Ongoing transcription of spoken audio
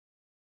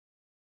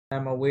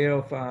I'm aware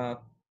of a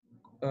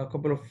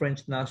couple of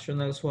French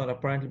nationals who had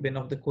apparently been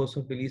off the coast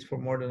of Belize for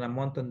more than a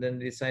month and then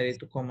decided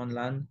to come on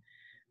land.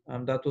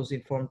 That was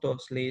informed to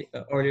us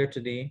earlier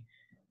today,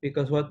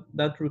 because what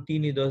that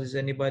routinely does is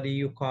anybody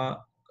you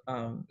caught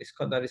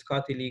that is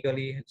caught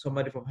illegally,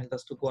 somebody from health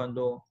has to go and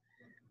do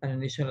an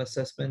initial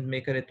assessment,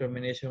 make a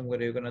determination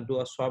whether you're going to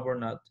do a swab or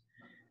not.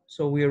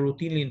 So we are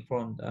routinely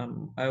informed.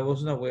 I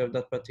wasn't aware of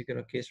that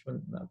particular case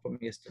from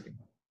yesterday.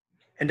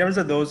 In terms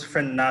of those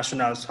French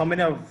nationals, how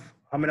many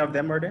of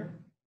them are there?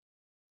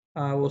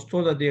 I was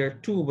told that there are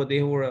two, but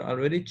they were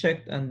already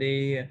checked and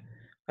they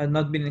had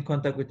not been in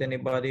contact with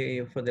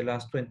anybody for the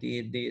last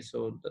 28 days.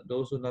 So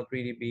those would not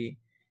really be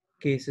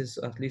cases,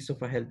 at least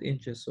of a health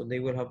interest. So they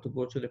will have to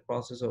go through the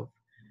process of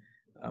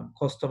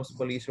customs,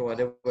 police, or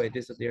whatever it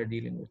is that they are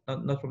dealing with,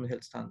 not from a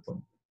health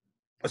standpoint.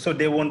 So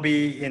they won't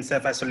be in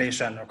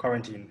self-isolation or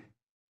quarantine?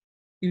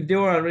 If they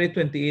were already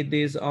 28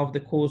 days off the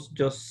coast,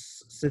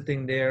 just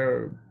sitting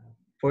there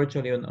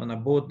virtually on a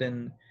boat,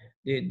 then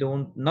they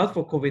don't, not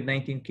for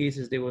COVID-19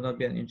 cases, they will not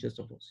be an interest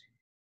of us.